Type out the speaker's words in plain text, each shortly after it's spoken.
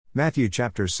Matthew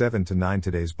chapters 7 to 9.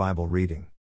 Today's Bible reading.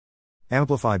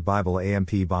 Amplified Bible,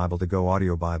 AMP Bible to Go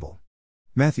Audio Bible.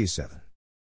 Matthew 7.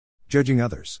 Judging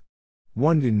others.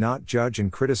 1. Do not judge and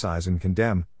criticize and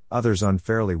condemn others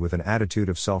unfairly with an attitude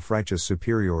of self-righteous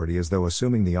superiority as though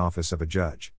assuming the office of a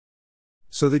judge,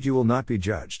 so that you will not be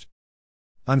judged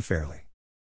unfairly.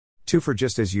 2. For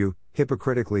just as you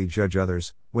hypocritically judge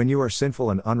others when you are sinful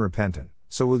and unrepentant,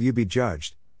 so will you be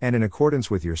judged, and in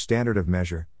accordance with your standard of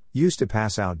measure used to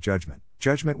pass out judgment,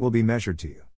 judgment will be measured to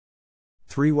you.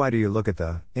 3. Why do you look at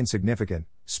the insignificant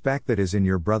speck that is in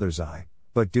your brother's eye,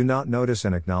 but do not notice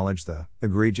and acknowledge the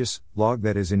egregious log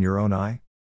that is in your own eye?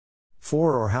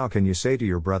 4. Or how can you say to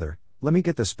your brother, let me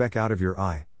get the speck out of your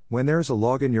eye, when there is a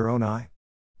log in your own eye?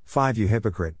 5. You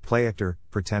hypocrite, play actor,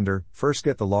 pretender, first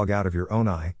get the log out of your own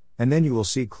eye, and then you will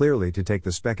see clearly to take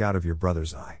the speck out of your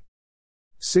brother's eye.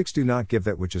 6. Do not give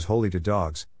that which is holy to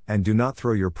dogs, and do not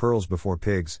throw your pearls before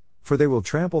pigs, for they will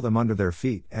trample them under their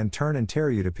feet and turn and tear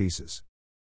you to pieces.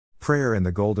 Prayer and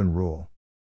the Golden Rule.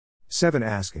 7.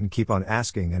 Ask and keep on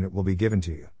asking and it will be given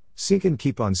to you. Seek and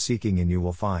keep on seeking and you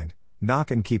will find.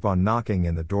 Knock and keep on knocking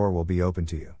and the door will be open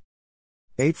to you.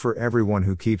 8. For everyone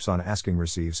who keeps on asking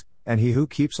receives, and he who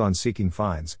keeps on seeking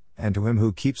finds, and to him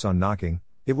who keeps on knocking,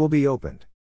 it will be opened.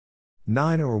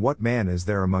 9. Or what man is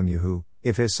there among you who,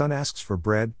 if his son asks for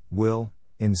bread, will,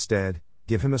 instead,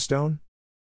 give him a stone?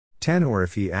 10. Or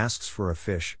if he asks for a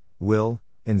fish, will,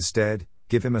 instead,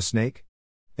 give him a snake?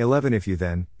 11. If you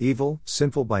then, evil,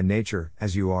 sinful by nature,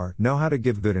 as you are, know how to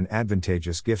give good and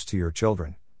advantageous gifts to your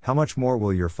children, how much more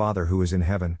will your Father who is in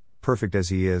heaven, perfect as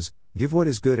he is, give what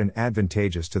is good and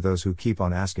advantageous to those who keep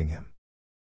on asking him?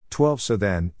 12. So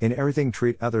then, in everything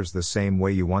treat others the same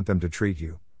way you want them to treat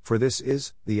you, for this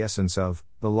is the essence of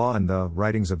the law and the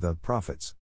writings of the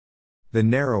prophets. The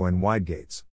narrow and wide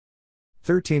gates.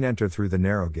 13. Enter through the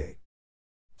narrow gate.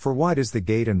 For wide is the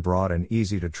gate and broad and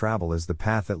easy to travel is the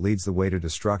path that leads the way to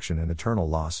destruction and eternal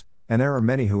loss, and there are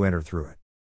many who enter through it.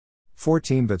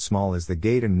 14. But small is the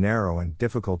gate and narrow and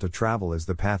difficult to travel is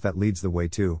the path that leads the way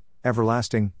to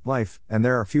everlasting life, and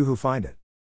there are few who find it.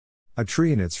 A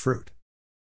tree and its fruit.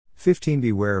 15.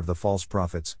 Beware of the false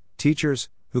prophets, teachers,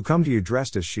 who come to you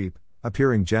dressed as sheep,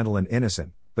 appearing gentle and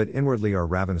innocent, but inwardly are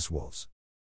ravenous wolves.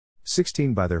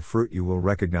 16. By their fruit you will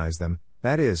recognize them,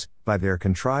 that is, by their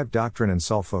contrived doctrine and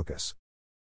self-focus.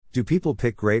 Do people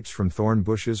pick grapes from thorn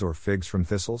bushes or figs from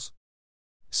thistles?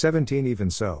 17. Even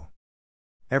so.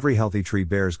 Every healthy tree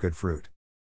bears good fruit.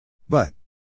 But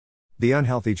the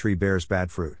unhealthy tree bears bad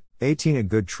fruit. 18. A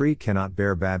good tree cannot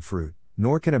bear bad fruit,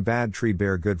 nor can a bad tree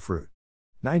bear good fruit.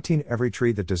 19. Every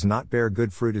tree that does not bear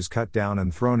good fruit is cut down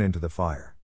and thrown into the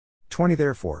fire. 20.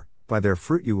 Therefore, by their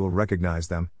fruit you will recognize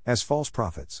them, as false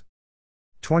prophets.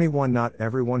 21. Not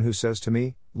everyone who says to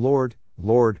me, Lord,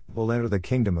 Lord, will enter the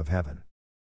kingdom of heaven,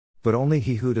 but only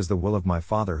he who does the will of my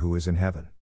Father who is in heaven.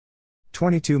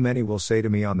 22. Many will say to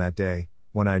me on that day,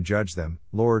 when I judge them,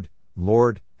 Lord,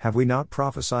 Lord, have we not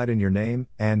prophesied in your name,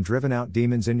 and driven out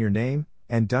demons in your name,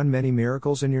 and done many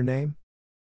miracles in your name?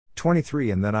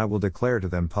 23. And then I will declare to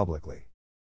them publicly,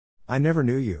 I never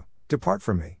knew you, depart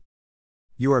from me.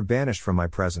 You are banished from my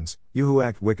presence, you who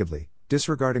act wickedly,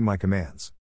 disregarding my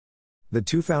commands. The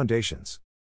two foundations.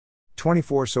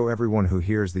 24. So everyone who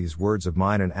hears these words of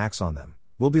mine and acts on them,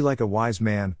 will be like a wise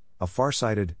man, a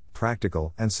far-sighted,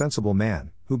 practical, and sensible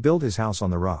man, who built his house on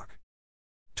the rock.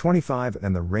 25.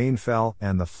 And the rain fell,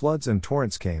 and the floods and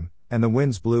torrents came, and the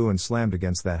winds blew and slammed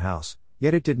against that house,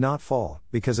 yet it did not fall,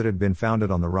 because it had been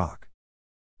founded on the rock.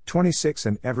 26.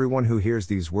 And everyone who hears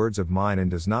these words of mine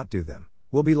and does not do them,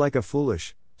 will be like a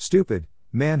foolish, stupid,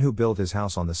 man who built his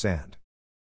house on the sand.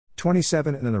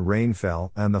 27. And the rain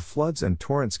fell, and the floods and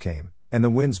torrents came, and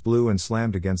the winds blew and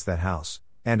slammed against that house,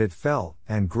 and it fell,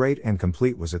 and great and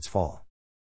complete was its fall.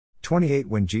 28.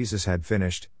 When Jesus had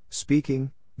finished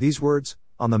speaking these words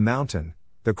on the mountain,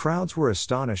 the crowds were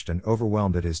astonished and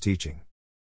overwhelmed at his teaching.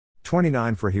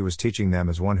 29. For he was teaching them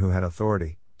as one who had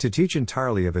authority, to teach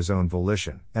entirely of his own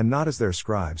volition, and not as their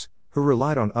scribes, who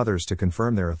relied on others to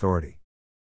confirm their authority.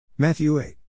 Matthew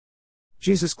 8.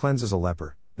 Jesus cleanses a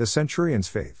leper, the centurion's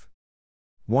faith.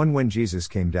 1. When Jesus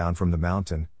came down from the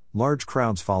mountain, large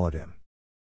crowds followed him.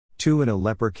 2. And a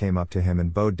leper came up to him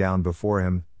and bowed down before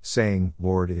him, saying,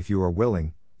 Lord, if you are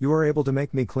willing, you are able to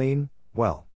make me clean,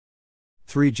 well.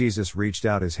 3. Jesus reached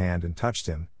out his hand and touched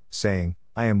him, saying,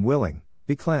 I am willing,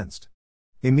 be cleansed.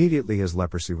 Immediately his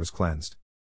leprosy was cleansed.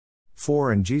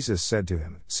 4. And Jesus said to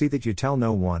him, see that you tell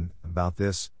no one about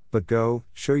this, but go,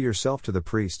 show yourself to the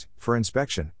priest, for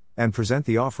inspection, and present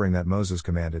the offering that Moses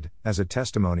commanded, as a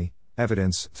testimony,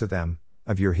 evidence, to them,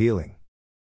 of your healing.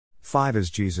 5. As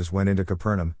Jesus went into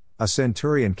Capernaum, A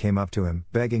centurion came up to him,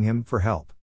 begging him for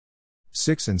help.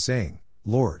 6 And saying,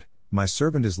 Lord, my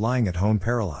servant is lying at home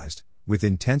paralyzed, with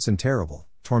intense and terrible,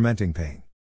 tormenting pain.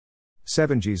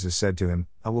 7 Jesus said to him,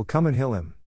 I will come and heal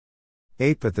him.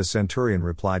 8 But the centurion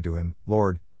replied to him,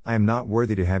 Lord, I am not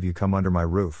worthy to have you come under my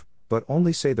roof, but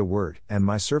only say the word, and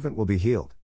my servant will be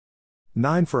healed.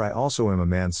 9 For I also am a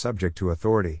man subject to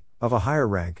authority, of a higher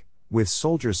rank, with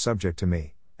soldiers subject to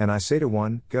me, and I say to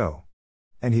one, Go.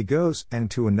 And he goes, and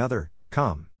to another,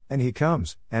 Come, and he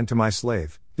comes, and to my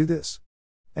slave, Do this.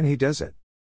 And he does it.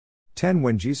 10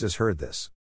 When Jesus heard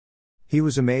this, he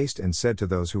was amazed and said to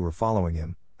those who were following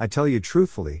him, I tell you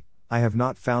truthfully, I have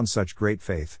not found such great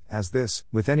faith as this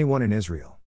with anyone in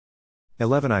Israel.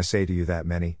 11 I say to you that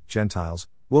many Gentiles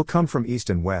will come from east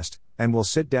and west, and will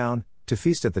sit down to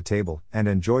feast at the table and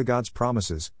enjoy God's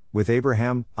promises with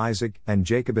Abraham, Isaac, and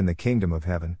Jacob in the kingdom of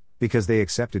heaven, because they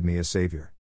accepted me as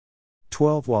Savior.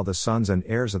 12 While the sons and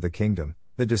heirs of the kingdom,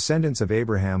 the descendants of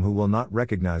Abraham who will not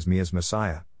recognize me as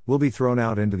Messiah, will be thrown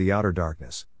out into the outer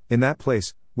darkness. In that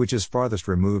place, which is farthest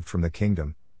removed from the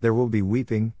kingdom, there will be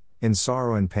weeping, in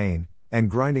sorrow and pain,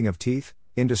 and grinding of teeth,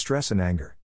 in distress and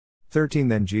anger. 13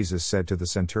 Then Jesus said to the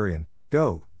centurion,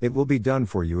 Go, it will be done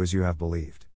for you as you have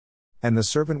believed. And the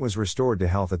servant was restored to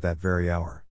health at that very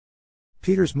hour.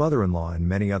 Peter's mother-in-law and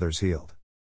many others healed.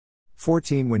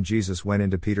 14 When Jesus went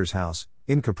into Peter's house,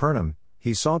 in Capernaum,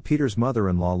 he saw Peter's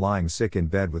mother-in-law lying sick in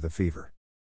bed with a fever.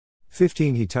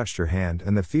 15 He touched her hand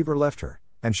and the fever left her,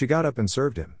 and she got up and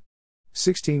served him.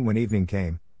 16 When evening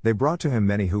came, they brought to him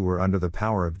many who were under the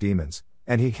power of demons,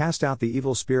 and he cast out the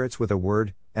evil spirits with a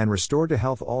word, and restored to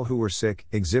health all who were sick,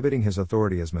 exhibiting his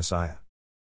authority as Messiah.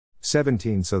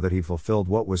 17 So that he fulfilled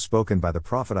what was spoken by the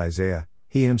prophet Isaiah,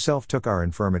 he himself took our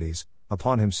infirmities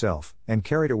upon himself, and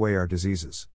carried away our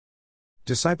diseases.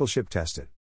 Discipleship tested.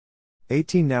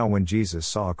 18 Now when Jesus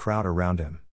saw a crowd around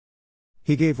him,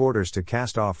 he gave orders to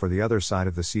cast off for the other side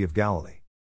of the Sea of Galilee.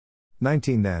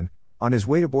 19 Then, on his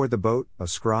way aboard the boat, a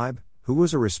scribe, who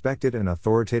was a respected and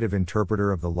authoritative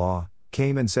interpreter of the law,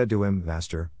 came and said to him,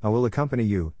 Master, I will accompany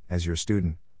you, as your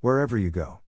student, wherever you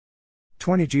go.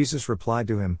 20 Jesus replied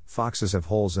to him, Foxes have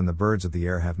holes and the birds of the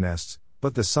air have nests,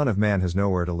 but the Son of Man has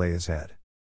nowhere to lay his head.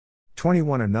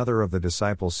 21 Another of the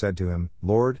disciples said to him,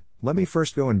 Lord, let me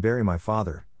first go and bury my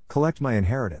father, collect my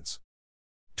inheritance.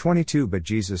 22 But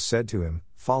Jesus said to him,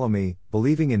 Follow me,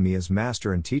 believing in me as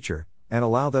Master and Teacher, and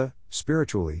allow the,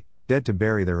 spiritually, dead to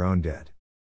bury their own dead.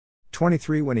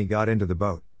 23 When he got into the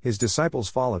boat, his disciples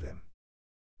followed him.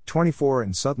 24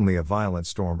 And suddenly a violent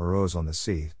storm arose on the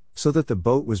sea, so that the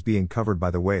boat was being covered by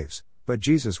the waves, but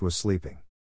Jesus was sleeping.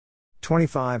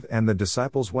 25 And the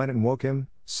disciples went and woke him,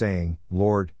 saying,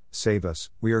 Lord, save us,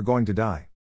 we are going to die.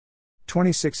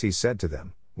 26 He said to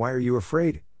them, Why are you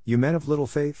afraid, you men of little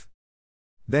faith?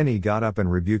 Then he got up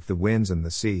and rebuked the winds and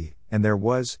the sea, and there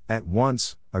was, at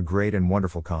once, a great and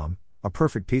wonderful calm, a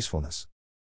perfect peacefulness.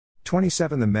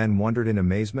 27 The men wondered in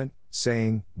amazement,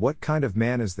 saying, What kind of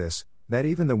man is this, that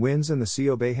even the winds and the sea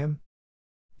obey him?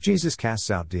 Jesus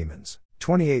casts out demons.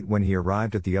 28 When he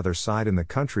arrived at the other side in the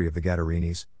country of the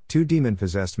Gadarenes, 2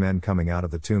 demon-possessed men coming out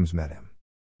of the tombs met him.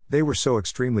 They were so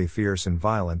extremely fierce and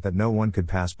violent that no one could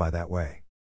pass by that way.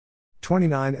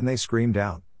 29 And they screamed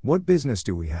out, What business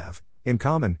do we have, in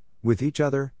common, with each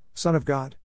other, Son of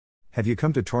God? Have you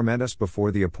come to torment us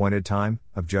before the appointed time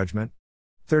of judgment?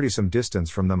 30 Some distance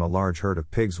from them a large herd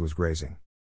of pigs was grazing.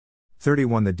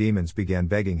 31 The demons began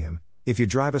begging him, If you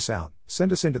drive us out,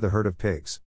 send us into the herd of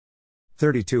pigs.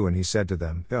 32 And he said to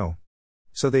them, Go.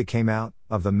 So they came out,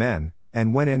 of the men,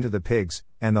 and went into the pigs,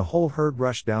 and the whole herd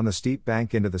rushed down the steep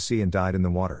bank into the sea and died in the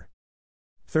water.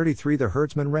 33 The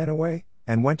herdsmen ran away,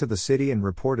 and went to the city and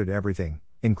reported everything,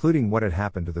 including what had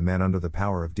happened to the men under the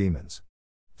power of demons.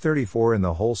 34 And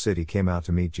the whole city came out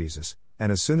to meet Jesus,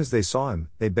 and as soon as they saw him,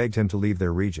 they begged him to leave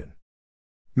their region.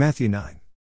 Matthew 9.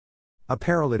 A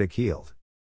paralytic healed.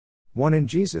 1 And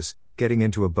Jesus, getting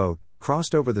into a boat,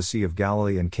 crossed over the Sea of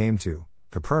Galilee and came to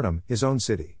Capernaum, his own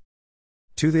city.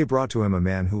 2 They brought to him a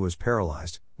man who was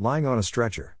paralyzed, lying on a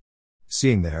stretcher.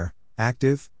 Seeing their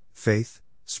active faith,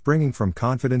 springing from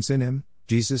confidence in him,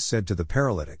 Jesus said to the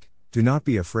paralytic, Do not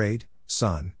be afraid,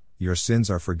 son, your sins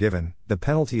are forgiven, the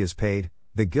penalty is paid,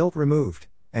 the guilt removed,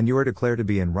 and you are declared to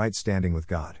be in right standing with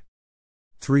God.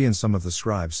 3 And some of the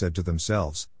scribes said to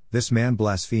themselves, This man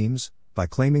blasphemes, by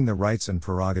claiming the rights and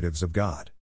prerogatives of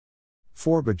God.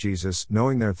 4 But Jesus,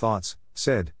 knowing their thoughts,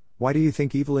 said, Why do you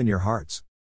think evil in your hearts?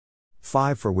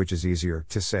 5 For which is easier,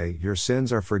 to say, Your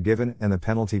sins are forgiven and the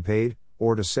penalty paid,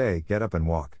 or to say, Get up and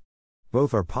walk?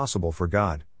 Both are possible for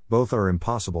God, both are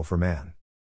impossible for man.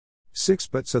 6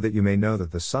 But so that you may know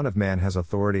that the Son of Man has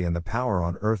authority and the power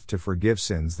on earth to forgive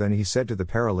sins, then he said to the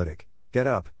paralytic, Get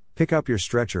up, pick up your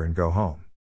stretcher and go home.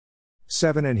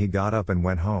 7 And he got up and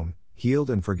went home, healed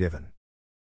and forgiven.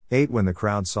 8 When the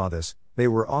crowd saw this, they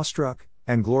were awestruck,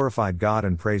 and glorified God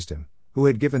and praised him, who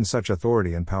had given such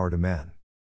authority and power to men.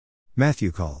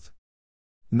 Matthew called.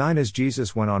 9 As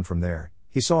Jesus went on from there,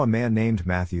 he saw a man named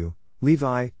Matthew,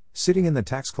 Levi, sitting in the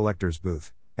tax collector's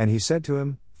booth, and he said to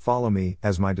him, Follow me,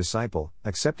 as my disciple,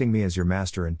 accepting me as your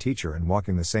master and teacher and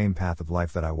walking the same path of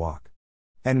life that I walk.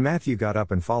 And Matthew got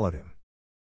up and followed him.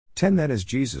 10 Then as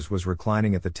Jesus was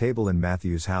reclining at the table in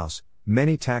Matthew's house,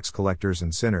 many tax collectors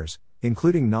and sinners,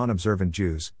 including non-observant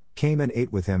Jews, came and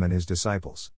ate with him and his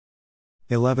disciples.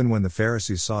 11 When the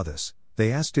Pharisees saw this,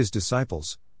 they asked his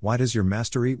disciples, Why does your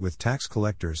master eat with tax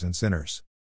collectors and sinners?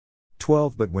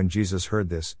 12 But when Jesus heard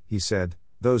this, he said,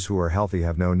 Those who are healthy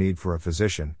have no need for a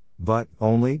physician, but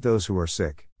only those who are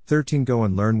sick. 13 Go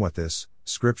and learn what this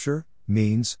scripture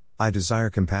means, I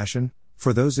desire compassion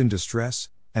for those in distress,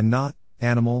 and not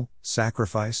animal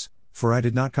sacrifice, for I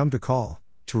did not come to call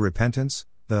to repentance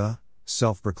the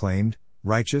self-proclaimed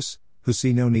righteous, who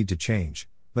see no need to change,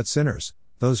 but sinners,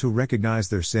 those who recognize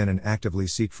their sin and actively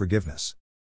seek forgiveness.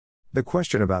 The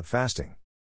question about fasting.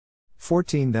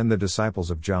 14 Then the disciples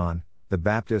of John, the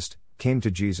Baptist, came to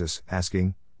Jesus,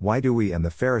 asking, Why do we and the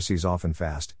Pharisees often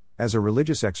fast, as a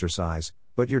religious exercise,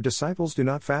 but your disciples do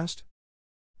not fast?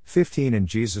 15 And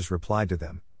Jesus replied to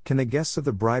them, Can the guests of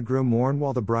the bridegroom mourn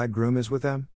while the bridegroom is with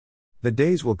them? The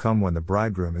days will come when the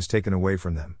bridegroom is taken away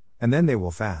from them, and then they will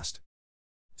fast.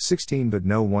 16 But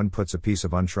no one puts a piece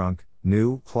of unshrunk,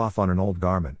 new cloth on an old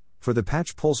garment, for the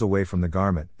patch pulls away from the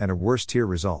garment, and a worse tear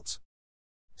results.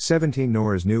 17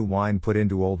 Nor is new wine put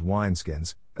into old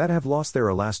wineskins, that have lost their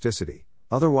elasticity,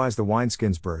 otherwise the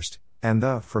wineskins burst, and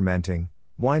the fermenting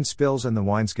wine spills and the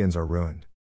wineskins are ruined.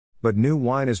 But new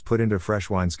wine is put into fresh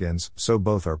wineskins, so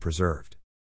both are preserved.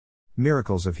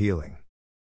 Miracles of healing.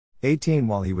 18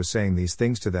 While he was saying these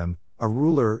things to them, a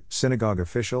ruler, synagogue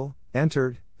official,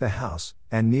 entered the house,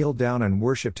 and kneeled down and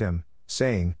worshipped him,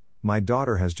 saying, My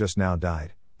daughter has just now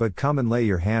died, but come and lay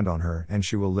your hand on her and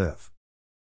she will live.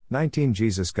 19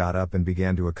 Jesus got up and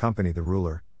began to accompany the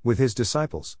ruler, with his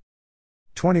disciples.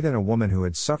 20 Then a woman who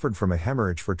had suffered from a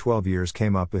hemorrhage for 12 years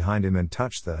came up behind him and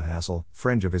touched the tassel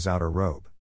fringe of his outer robe.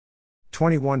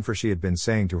 21 For she had been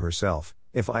saying to herself,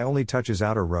 If I only touch his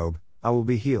outer robe, I will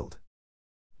be healed.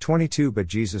 22 But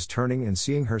Jesus turning and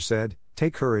seeing her said,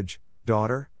 Take courage,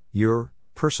 daughter, your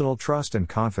personal trust and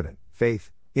confident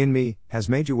faith in me has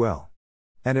made you well.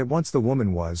 And at once the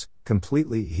woman was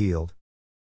completely healed.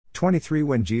 23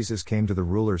 When Jesus came to the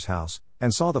ruler's house,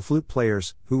 and saw the flute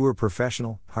players, who were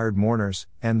professional, hired mourners,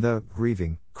 and the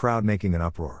grieving crowd making an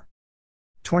uproar.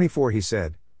 24 He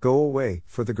said, Go away,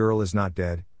 for the girl is not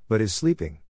dead, but is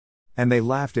sleeping. And they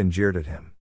laughed and jeered at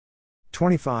him.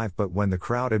 25 But when the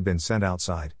crowd had been sent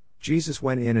outside, Jesus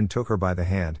went in and took her by the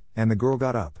hand, and the girl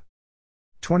got up.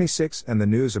 26 And the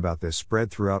news about this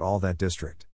spread throughout all that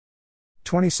district.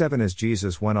 27 As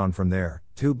Jesus went on from there,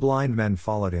 2 blind men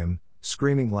followed him,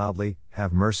 screaming loudly,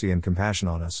 Have mercy and compassion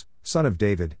on us, Son of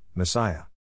David, Messiah.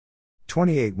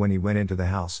 28 When he went into the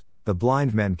house, the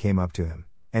blind men came up to him,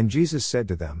 and Jesus said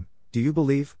to them, Do you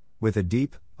believe, with a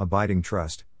deep, abiding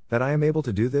trust, that I am able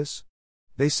to do this?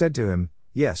 They said to him,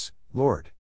 Yes,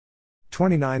 Lord.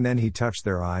 29 Then he touched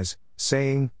their eyes,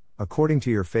 saying, According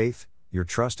to your faith, your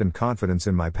trust and confidence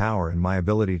in my power and my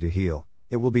ability to heal,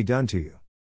 it will be done to you.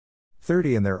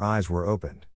 30 And their eyes were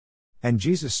opened. And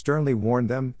Jesus sternly warned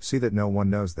them, See that no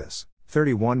one knows this.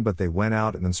 31 But they went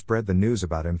out and spread the news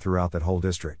about him throughout that whole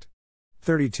district.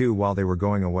 32 While they were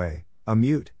going away, a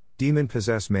mute,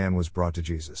 demon-possessed man was brought to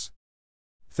Jesus.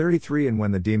 33 And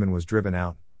when the demon was driven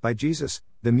out by Jesus,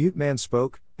 the mute man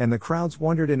spoke, and the crowds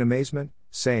wondered in amazement,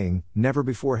 saying, Never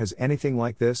before has anything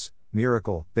like this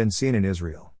miracle been seen in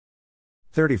Israel.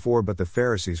 34 But the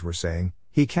Pharisees were saying,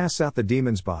 He casts out the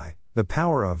demons by the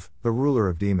power of the ruler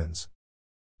of demons.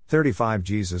 35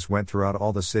 Jesus went throughout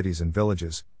all the cities and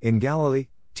villages in Galilee,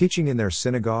 teaching in their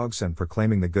synagogues and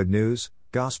proclaiming the good news,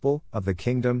 gospel, of the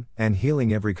kingdom, and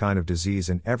healing every kind of disease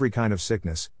and every kind of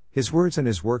sickness, his words and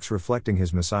his works reflecting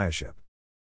his messiahship.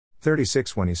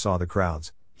 36 When he saw the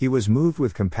crowds, he was moved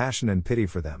with compassion and pity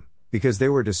for them, because they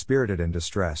were dispirited and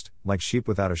distressed, like sheep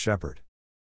without a shepherd.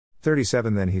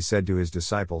 37 Then he said to his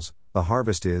disciples, The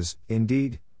harvest is,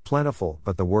 indeed, plentiful,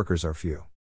 but the workers are few.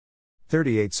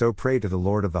 38 So pray to the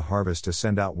Lord of the harvest to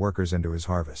send out workers into his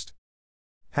harvest.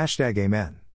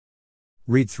 #Amen.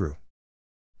 Read through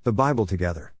the Bible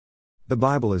together. The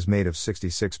Bible is made of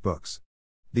 66 books.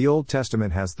 The Old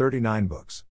Testament has 39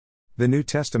 books. The New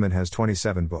Testament has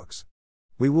 27 books.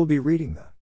 We will be reading the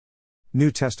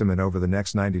New Testament over the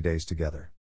next 90 days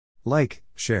together. Like,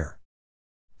 share,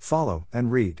 follow,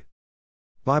 and read.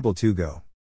 Bible to go.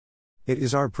 It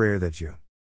is our prayer that you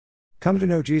come to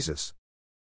know Jesus,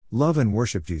 love and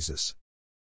worship Jesus,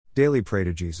 daily pray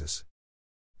to Jesus,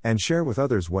 and share with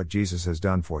others what Jesus has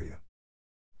done for you.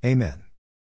 Amen.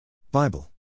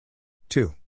 Bible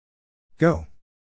to go.